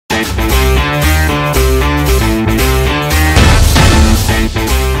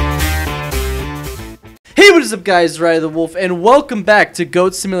is up, guys? Ryder the Wolf, and welcome back to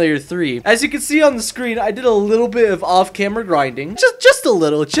Goat Simulator 3. As you can see on the screen, I did a little bit of off-camera grinding. Just a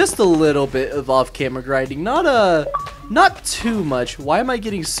little bit of off-camera grinding. Not too much. Why am I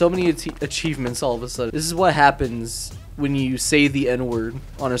getting so many achievements all of a sudden? This is what happens when you say the N-word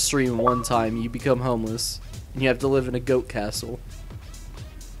on a stream one time. You become homeless, and you have to live in a goat castle.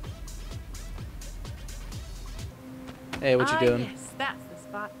 Hey, what you doing? Yes, that's the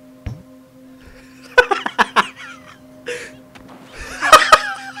spot.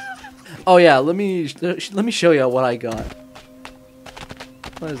 Oh yeah, let me show you what I got.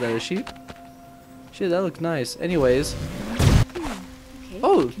 What is that, a sheep? Shit, that looked nice. Anyways.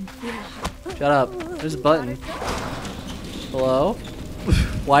 Oh! Shut up. There's a button. Hello?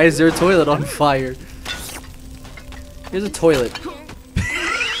 Why is there a toilet on fire? Here's a toilet.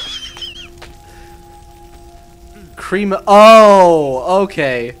 Cream. Oh,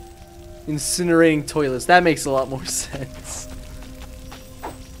 okay. Incinerating toilets. That makes a lot more sense.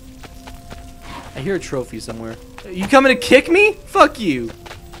 I hear a trophy somewhere. You coming to kick me? Fuck you.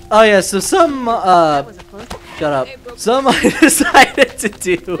 Oh yeah, so shut up. Some I decided to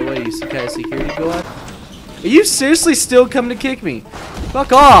do. Wait, you see kind of security go on? Are you seriously still coming to kick me?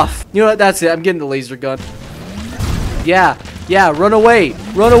 Fuck off. You know what? That's it. I'm getting the laser gun. Yeah, run away.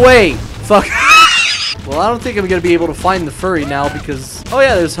 Run away. Fuck. Well, I don't think I'm gonna be able to find the furry now because... Oh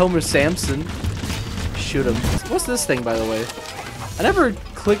yeah, there's Homer Simpson. Shoot him. What's this thing, by the way? I never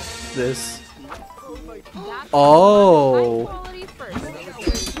clicked this. Oh.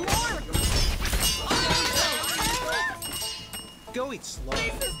 Go eat slow.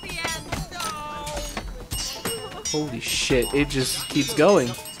 Holy shit, it just keeps going.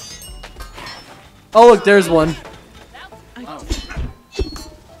 Oh look, there's one.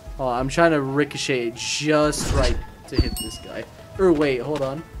 Oh, I'm trying to ricochet it just right to hit this guy. Or wait, hold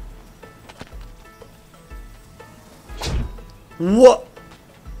on. What?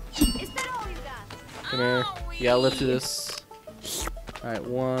 Come here. You gotta lift this. Alright,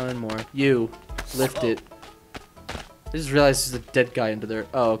 one more. You. Lift it. I just realized there's a dead guy under there.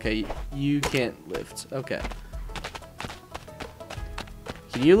 Oh, okay. You can't lift. Okay.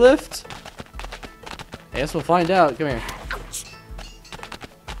 Can you lift? I guess we'll find out. Come here.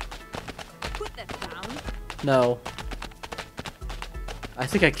 No. I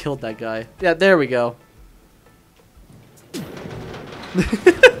think I killed that guy. Yeah, there we go.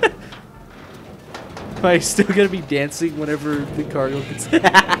 Am I still gonna be dancing whenever the cargo gets...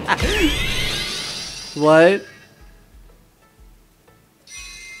 What?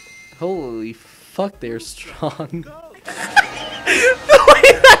 Holy fuck, they're strong. The way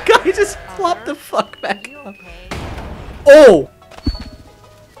that guy just flopped the fuck back up. Oh!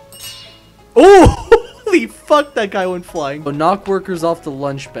 Oh! Holy fuck, that guy went flying. So knock workers off the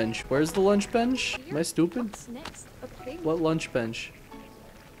lunch bench. Where's the lunch bench? Am I stupid? What lunch bench?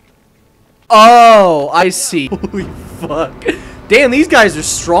 Oh, I see. Holy fuck. Damn, these guys are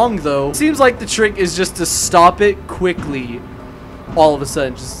strong though. Seems like the trick is just to stop it quickly. All of a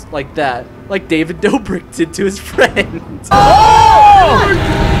sudden, just like that. Like David Dobrik did to his friend. Oh!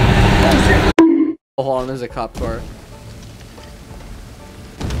 Oh, hold on, there's a cop car.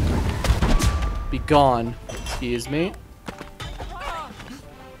 Be gone. Excuse me.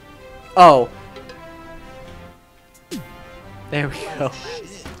 Oh. There we go.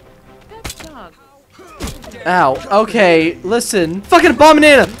 Ow. Okay, listen. Fucking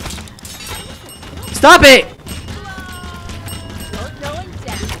Abominata! Stop it!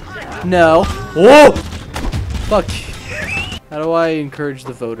 No. Whoa! Fuck. How do I encourage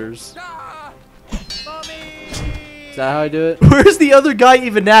the voters? Is that how I do it? Where's the other guy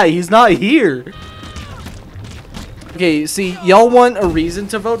even at? He's not here. Okay, see, y'all want a reason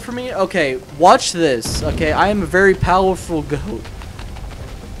to vote for me? Okay, watch this. Okay, I am a very powerful goat.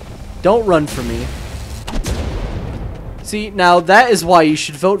 Don't run for me. See, now that is why you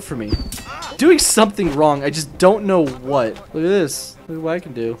should vote for me. Doing something wrong, I just don't know what. Look at this. Look at what I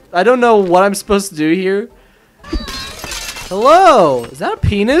can do. I don't know what I'm supposed to do here. Hello? Is that a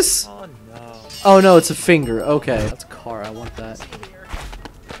penis? Oh no. Oh no, it's a finger. Okay. That's a car. I want that.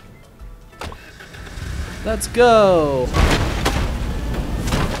 Let's go.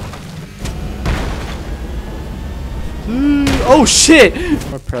 Oh shit! I'm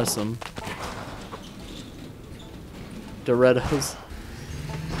gonna press them. Doritos.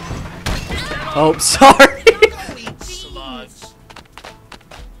 Oh, sorry.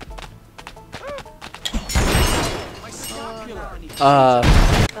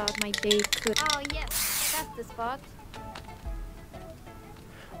 Thought my day could. Oh yes, that's the spot.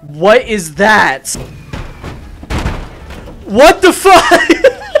 What is that? What the fuck?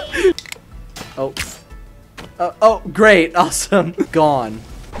 Oh. Oh, great. Awesome. Gone.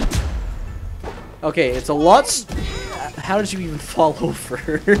 Okay, it's a lot. How did you even fall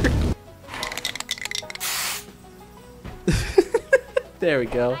over? There we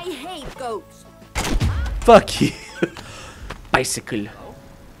go. I hate goats. Fuck you. Bicycle. Hello?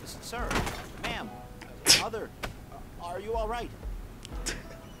 Sir, ma'am, mother, are you all right?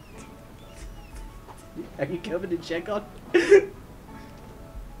 Are you coming to check on? Hold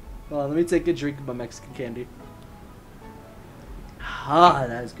on, let me take a drink of my Mexican candy. Ah,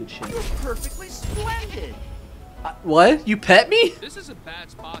 that is good shit. You're perfectly splendid. What? You pet me? This is a bad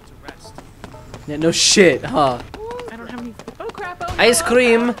spot to rest. Yeah, no shit, huh? I don't have any. Oh crap! Oh, Ice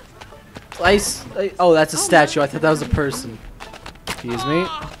cream. Ice. Oh, that's a statue. I thought that was a person. Excuse me.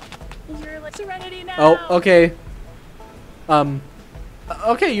 You're like Serenity now. Oh, okay.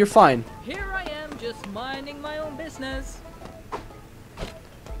 Okay, you're fine. Here I am, just minding my own business.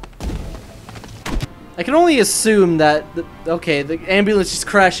 I can only assume that. Okay, the ambulance is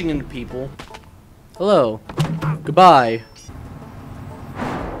crashing into people. Hello. Goodbye.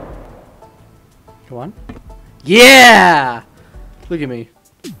 Come on. Yeah! Look at me.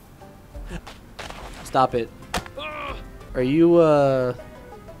 Stop it. Are you,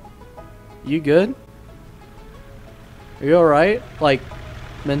 you good? Are you alright? Like,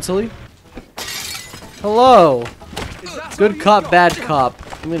 mentally? Hello! Good cop, bad cop.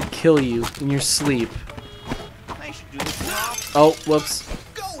 I'm gonna kill you in your sleep. I should do this now. Oh, whoops.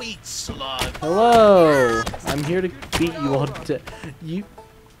 Go eat slug. Hello! I'm here to beat you all to you.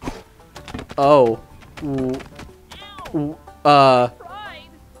 Oh. Ooh. Ooh.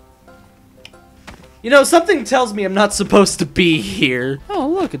 You know, something tells me I'm not supposed to be here. Oh,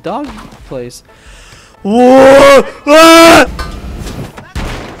 look, a dog place. Whoa! Ah!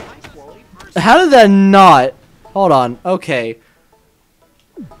 How did that not? Hold on. Okay.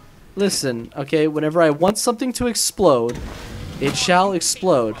 Listen, okay, whenever I want something to explode, it shall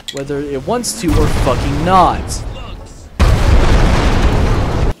explode, whether it wants to or fucking not.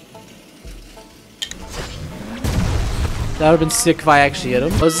 That would have been sick if I actually hit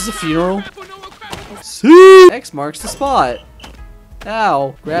him. Oh, is this a funeral? See? X marks the spot.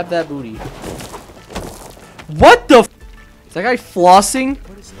 Ow. Grab that booty. What the f? Is that guy flossing?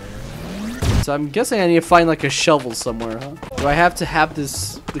 So I'm guessing I need to find like a shovel somewhere, huh? Do I have to have the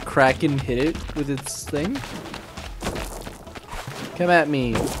Kraken hit it with its thing? Come at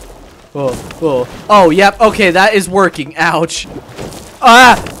me. Oh, oh. Oh, yep. Okay, that is working. Ouch.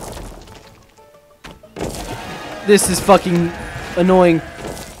 Ah! This is fucking annoying.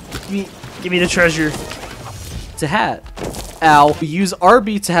 Give me the treasure. It's a hat. Ow. We use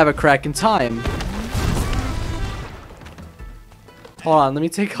RB to have a Kraken time. Hold on, let me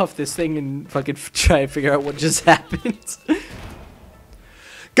take off this thing and fucking try and figure out what just happened.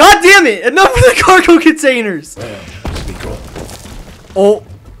 God damn it! Enough of the cargo containers! Oh. Oh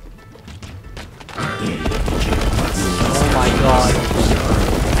my god.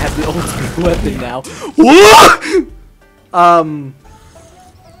 I have the ultimate weapon now. Whoa!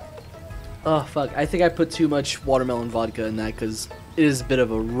 Oh fuck, I think I put too much watermelon vodka in that because it is a bit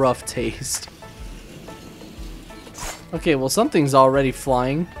of a rough taste. Okay, well something's already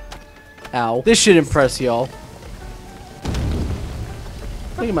flying. Ow. This should impress y'all.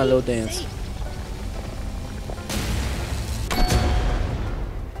 Look at my little dance.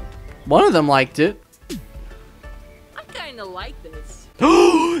 One of them liked it. I kinda like this.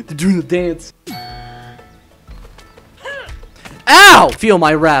 They're doing the dance. Ow! Feel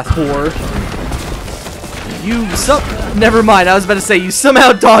my wrath, whore. You never mind, I was about to say you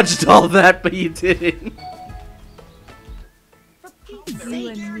somehow dodged all that, but you didn't.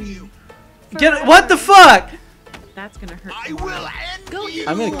 Get it? What the fuck? That's gonna hurt. I will end you.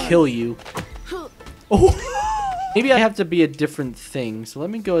 I'm gonna kill you. Oh. Maybe I have to be a different thing, so let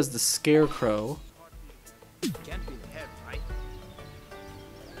me go as the Scarecrow. Can't be the head, right?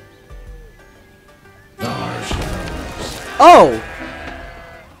 Oh!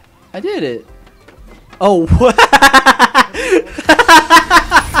 I did it. Oh, what?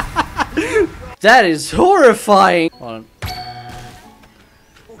 That is horrifying. Hold on.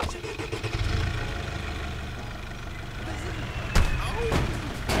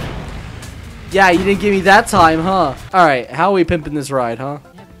 Yeah, you didn't give me that time, huh? Alright, how are we pimping this ride, huh?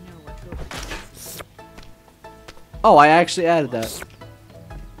 Oh, I actually added that.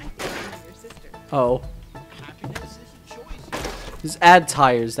 Oh. Happiness is a choice. Just add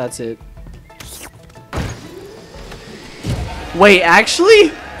tires, that's it. Wait,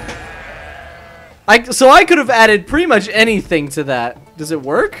 actually? So I could have added pretty much anything to that. Does it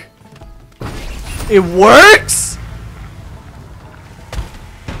work? It works?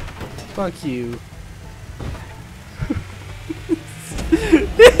 Fuck you.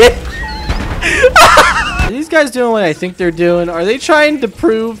 Are these guys doing what I think they're doing? Are they trying to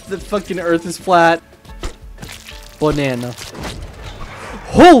prove that fucking Earth is flat? Banana.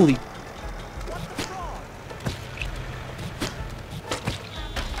 Holy!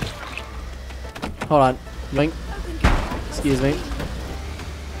 Hold on. Yoink. Excuse me.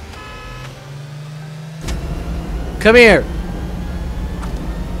 Come here!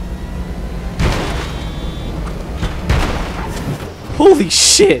 Holy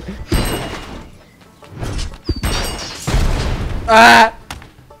shit! Ah!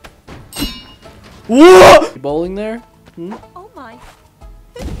 Whoa! Bowling there? Hmm? Oh my.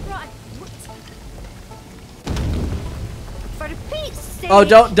 Right. For Pete's sake. Oh,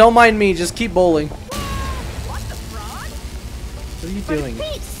 don't mind me. Just keep bowling. What the fraud? What are you doing? For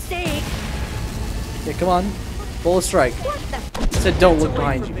Pete's sake. Yeah, come on. Bowl a strike. What the? I said don't look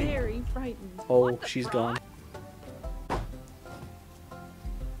behind you. Very frightened. Oh, she's gone.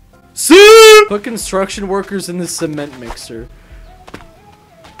 See? Put construction workers in the cement mixer.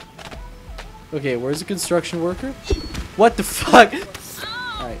 Okay, where's the construction worker? What the fuck?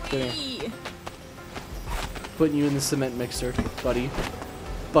 Alright, get in. Putting you in the cement mixer, buddy.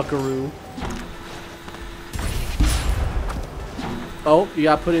 Buckaroo. Oh, you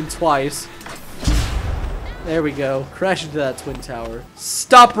got put in twice. There we go. Crash into that twin tower.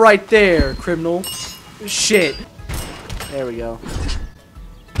 Stop right there, criminal. Shit. There we go.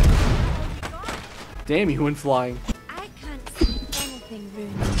 Damn, you went flying. I can't see anything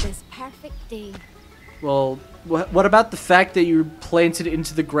ruining this perfect day. Well, what about the fact that you're planted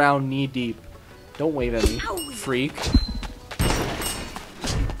into the ground knee deep? Don't wave at me, freak.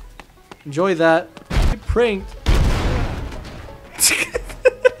 Enjoy that. Get pranked.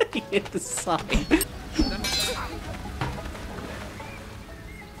 He hit the sign.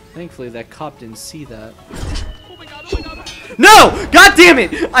 Thankfully, that cop didn't see that. No! God damn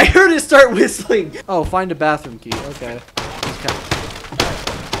it! I heard it start whistling. Oh, find a bathroom key. Okay.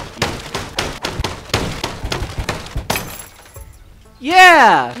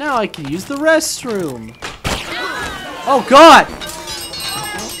 Yeah! Now I can use the restroom. Oh God!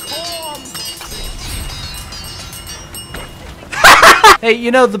 Hey,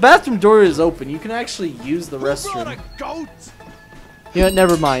 you know, the bathroom door is open. You can actually use the restroom. You know what?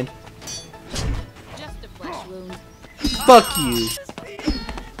 Never mind. Just a flesh wound. Fuck you.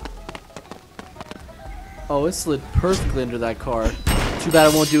 Oh, it slid perfectly under that car. Too bad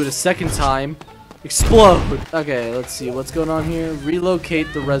I won't do it a second time. Explode! Okay, let's see. What's going on here?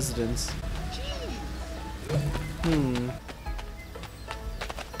 Relocate the residence.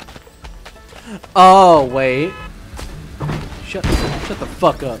 Oh, wait. Shut the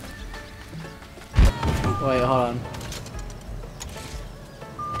fuck up. Wait, hold on.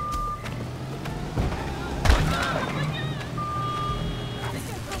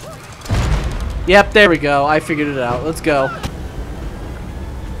 Yep, there we go. I figured it out. Let's go.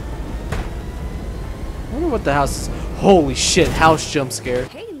 I wonder what the house is. Holy shit, house jump scare.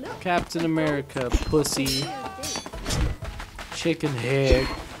 Hey, look. Captain America, pussy. Chicken head.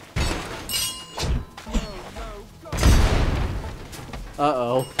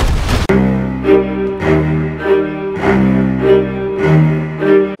 Uh-oh.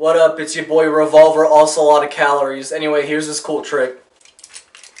 What up? It's your boy Revolver, also a lot of calories. Anyway, here's this cool trick.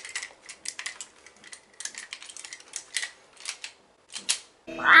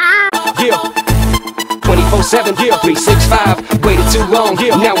 Yeah. 24/7, yeah. 365. Waited too long,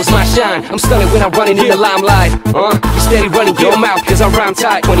 yeah. Now it's my shine. I'm stunning when I'm running in the limelight. You steady running your mouth, cause I'm rhyme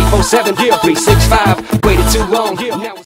tight. 24/7, yeah. 365. Waited too long, yeah. Now